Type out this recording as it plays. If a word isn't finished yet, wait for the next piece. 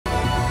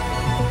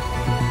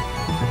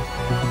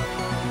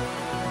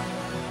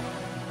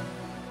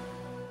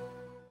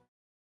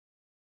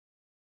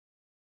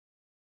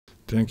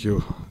Thank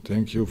you.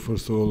 Thank you.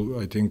 First of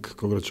all, I think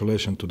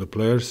congratulations to the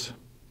players,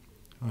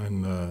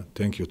 and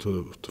thank you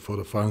for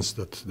the fans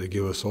that they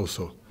give us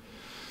also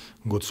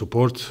good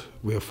support.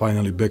 We are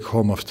finally back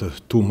home after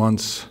 2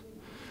 months.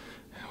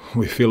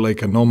 We feel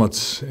like a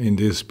nomads in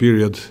this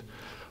period,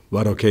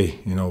 but okay,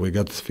 we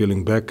got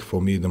feeling back.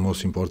 For me, the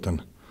most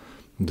important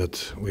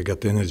that we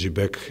got energy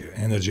back,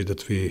 energy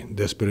that we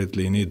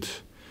desperately need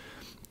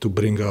to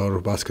bring our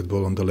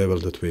basketball on the level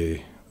that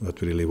we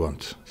really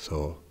want.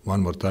 So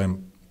one more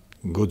time,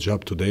 good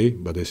job today,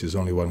 but this is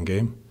only one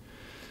game,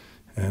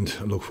 and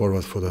look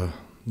forward for the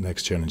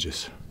next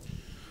challenges.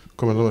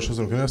 Komentuodamas šias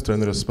rungtynes,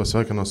 treneris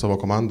pasveikino savo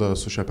komandą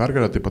su šią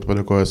pergalę, taip pat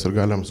padėkojo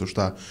sirgaliams už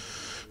tą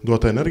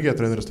duotą energiją.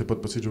 Treneris taip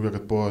pat pasidžiaugė,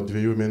 kad po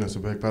 2 mėnesių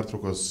beveik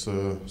pertraukos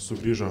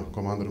sugrįžo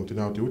komanda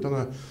rungtyniauti į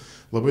Uteną.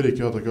 Labai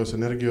reikėjo tokios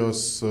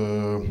energijos,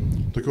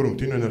 tokių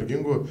rungtynių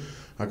energingų,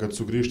 kad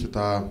sugrįžti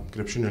tą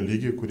krepšinio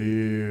lygį, kurį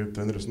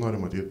treneris nori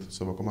matyti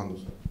savo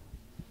komandos.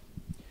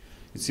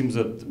 It seems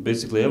that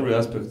basically every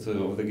aspect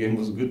of the game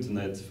was good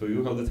tonight for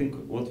you. How do you think?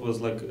 What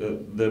was like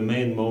the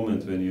main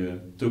moment when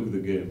you took the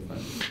game?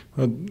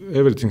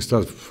 Everything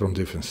started from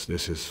defense.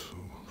 This is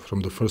from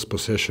the first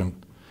possession.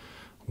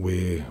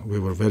 We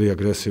were very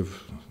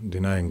aggressive,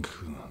 denying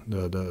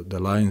the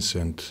lines,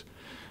 and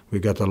we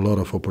got a lot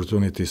of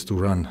opportunities to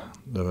run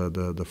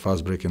the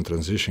fast break and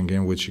transition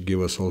game, which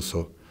give us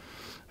also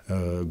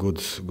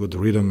good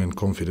rhythm and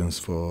confidence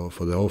for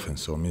the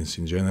offense. So it means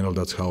in general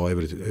that's how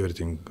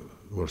everything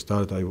was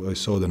started. I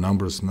saw the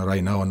numbers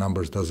right now.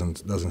 Numbers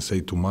doesn't say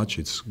too much.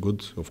 It's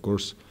good, of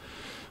course,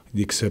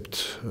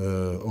 except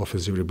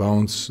offensive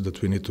rebounds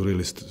that we need to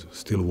really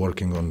still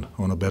working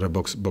on a better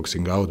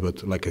boxing out.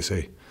 But like I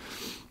say,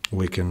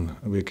 we can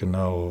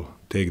now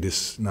take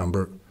this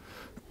number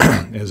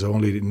as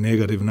only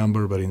negative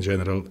number. But in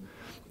general,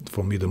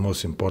 for me, the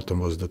most important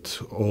was that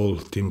all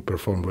team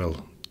performed well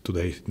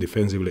today,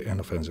 defensively and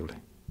offensively.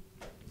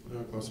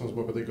 Klausimas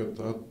buvo apie tai,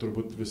 kad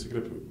turbūt visi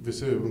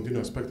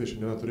rungtynių aspektai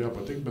šiandieną turėjo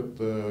patikti, bet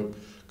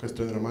kas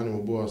trenerio manymu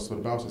buvo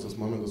svarbiausias tas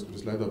momentas,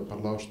 kuris leido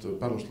perlaužti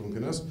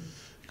rungtynes.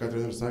 Ką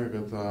treneris sakė,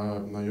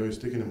 kad jo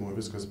įsitikinimu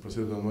viskas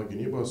prasideda nuo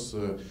gynybos.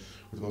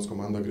 Utenos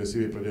komanda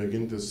agresyviai pradėjo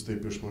gintis,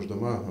 taip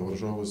išmušdama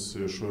varžovus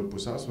iš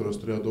pusiausvyros,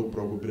 turėjo daug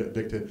progų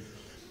bėgti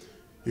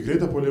į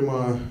greitą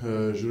puolimą.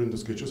 Žiūrint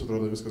į skaičius,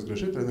 atrodo viskas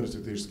gražiai. Treneris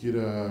tik tai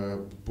išskyrė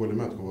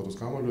puolime atkovotus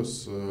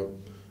kamuolius,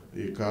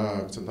 į ką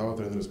akcentavo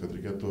treneris, kad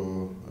reikėtų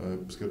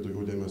skirti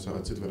daugiau dėmesio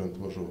atsitveriant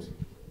varžovus.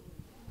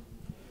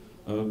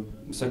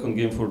 Second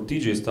game for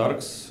TJ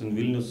Starks in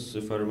Vilnius,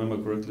 if I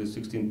remember correctly,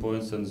 16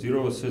 points and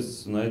 0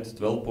 assists tonight,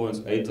 12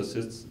 points, 8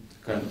 assists,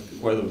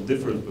 quite a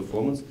different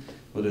performance.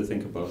 What do you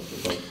think about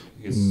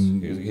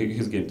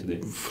his game today?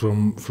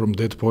 From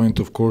that point,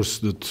 of course,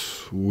 that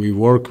we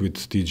work with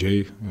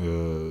TJ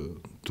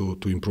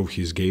to improve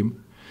his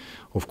game.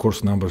 Of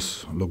course,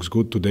 numbers looks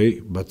good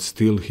today, but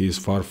still he is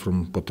far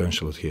from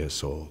potential that he has.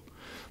 So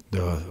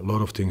there are a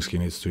lot of things he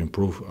needs to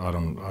improve. I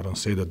don't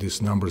say that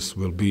these numbers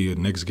will be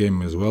next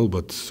game as well,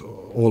 but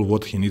all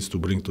what he needs to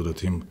bring to the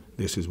team,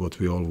 this is what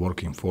we all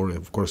working for.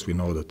 Of course, we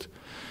know that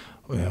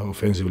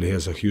offensively he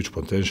has a huge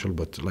potential,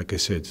 but like I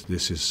said,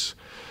 this is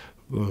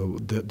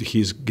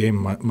his game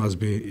must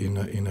be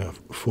in a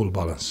full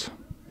balance.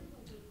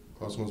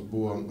 Klausimas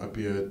buvo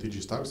apie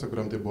TJ Starksą,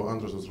 kuriam tai buvo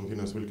antrosios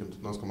rungtynės vilkint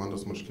Utenos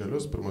komandos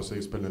marškelius. Pirmose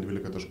jis pelnė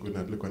 12 taškų ir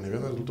neatliko ne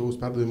vieną rezultatyvaus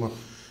perdavimą.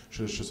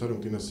 Šiose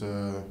rungtynėse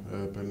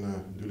pelnė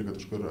 12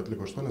 taškų ir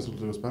atliko 8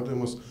 rezultatyvius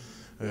perdavimus.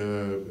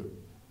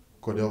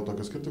 Kodėl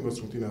tokios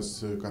skirtingos rungtynės?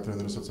 Ką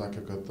treneris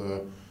atsakė, kad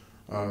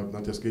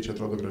tie skaičiai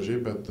atrodo gražiai,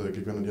 bet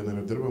kiekvieną dieną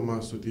yra dirbama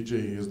su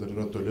TJ, jis dar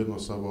yra toli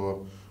nuo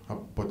savo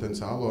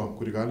potencialo,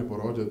 kurį gali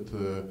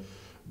parodyti.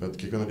 Bet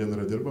kiekvieną dieną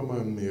yra dirbama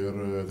ir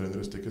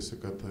treneris tikisi,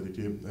 kad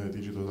ateityje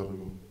TJ duos dar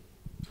daugiau.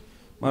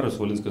 Marius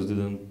Valinskas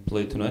didn't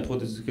play tonight.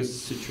 What is his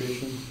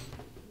situation?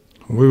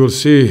 We will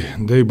see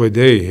day by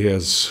day. He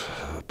has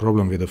a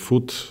problem with the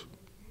foot.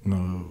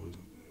 No,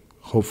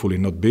 hopefully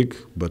not big,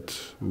 but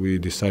we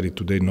decided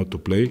today not to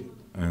play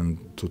and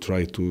to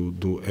try to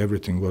do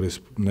everything what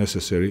is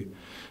necessary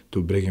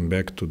to bring him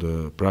back to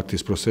the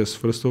practice process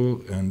first of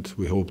all, and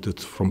we hope that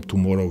from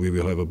tomorrow we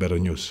will have a better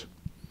news.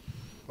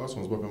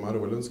 Klausimas buvo apie Marių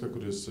Valinską,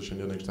 kuris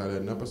šiandien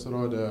aikštelėje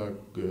nepasirodė.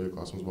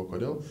 Klausimas buvo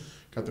kodėl.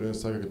 Ką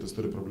treneris sakė, kad jis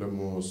turi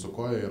problemų su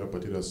koja, yra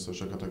patyręs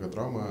šiokią tokią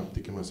traumą,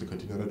 tikimasi,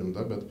 kad ji nėra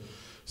rimta, bet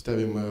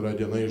stebima yra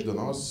diena iš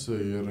dienos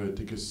ir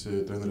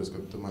tikisi treneris,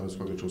 kad Marius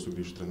kuo greičiau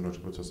sugrįš į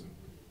treniruočių procesą.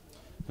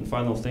 And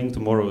final thing,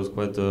 tomorrow is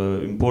quite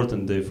an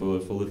important day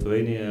for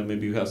Lithuania.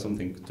 Maybe you have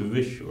something to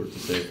wish or to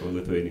say for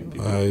Lithuanian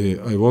people.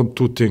 I want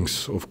 2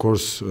 things. Of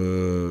course,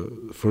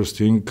 first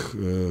thing,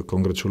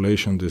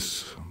 congratulations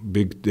this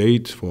big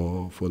date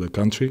for the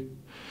country,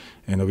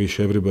 and I wish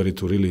everybody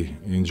to really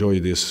enjoy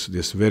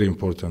this very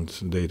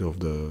important date of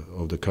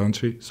the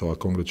country. So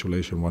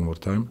congratulations one more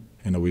time,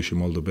 and I wish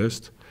him all the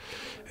best.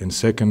 And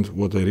second,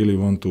 what I really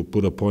want to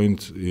put a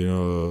point,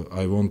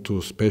 I want to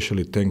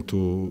especially thank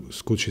to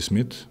Skuchi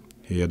Smith.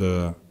 He had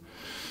a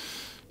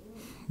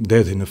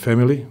death in the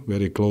family,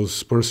 very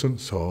close person,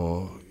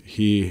 so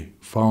he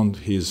found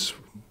his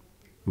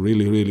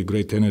really, really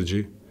great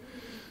energy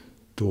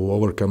to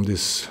overcome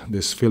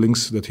these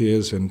feelings that he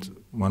has. And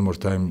one more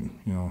time,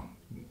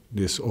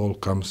 this all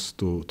comes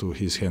to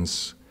his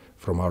hands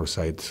from our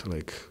side.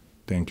 Like,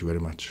 thank you very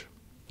much.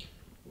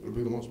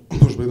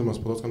 Užbaigdamas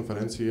spaudos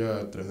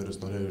konferenciją,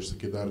 treneris norėjo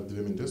išsakyti dar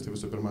 2 mintis. Tai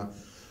visų pirma,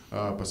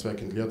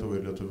 pasveikinti Lietuvą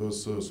ir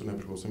lietuvius su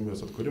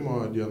nepriklausomybės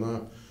atkūrimo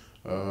diena.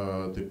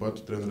 Taip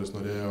pat treneris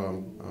norėjo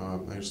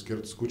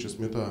išskirti Skučį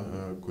Smitą,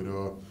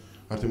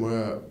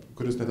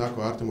 kuris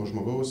neteko artimo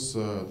žmogaus,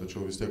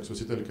 tačiau vis tiek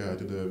susitelkė,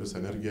 atidavė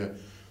visą energiją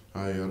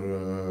ir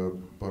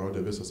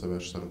parodė visą save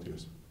šitą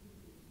rungtynės.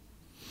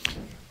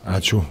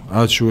 Ačiū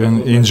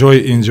and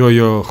enjoy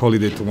your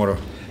holiday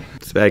tomorrow.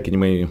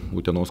 Sveikinimai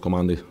Utenos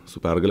komandai su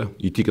pergalė,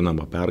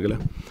 įtikinama pergalė,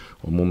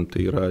 o mums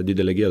tai yra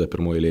didelė gėda,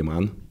 pirmoji eilėje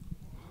man,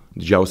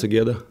 didžiausia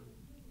gėda.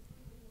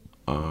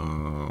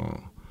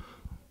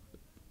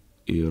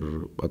 Ir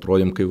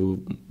atrodėm kaip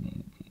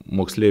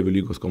moksleivių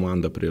lygos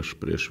komanda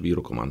prieš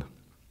vyrų komandą.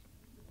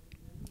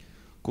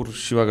 Kur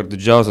šįvakar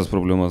didžiausias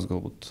problemas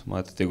galbūt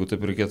matėte, jeigu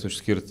taip reikėtų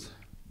išskirti?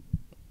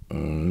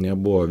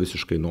 Nebuvo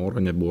visiškai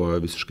noro, nebuvo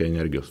visiškai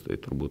energijos, tai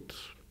turbūt,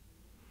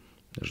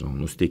 nežinau,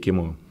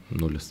 nusteikimo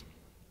 0.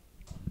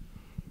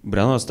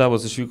 Breno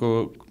Stabas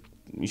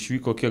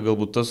išvyko, kiek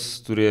galbūt tas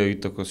turėjo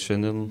įtakos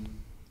šiandien,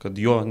 kad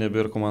jo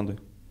nebėra komandai?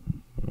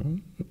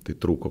 Tai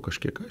trūko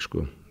kažkiek,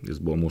 aišku.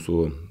 Jis buvo mūsų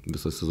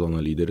visą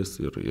sezoną lyderis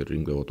ir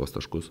rinkdavo tuos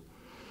taškus.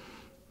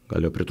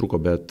 Gal jo pritrūko,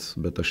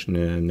 bet aš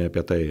ne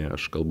apie tai.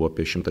 Aš kalbu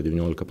apie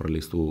 119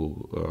 praleistų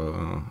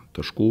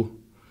taškų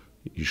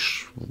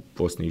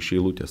vos ne iš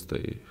eilutės,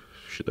 tai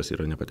šitas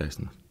yra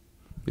nepateisinamas.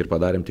 Ir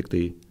padarėm tik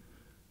tai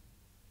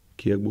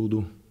kiek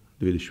baudų?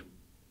 20.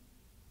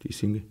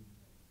 Teisingai?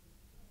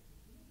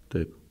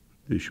 Taip,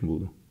 20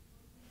 baudų.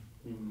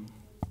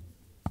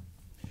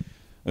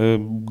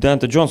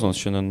 Dante Johnsonas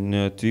šiandien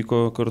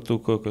neatvyko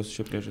kartu, kokios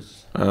čia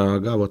priežastys?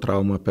 Gavo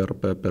traumą per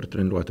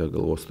treniruotę,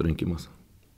 galvos sutrenkimas.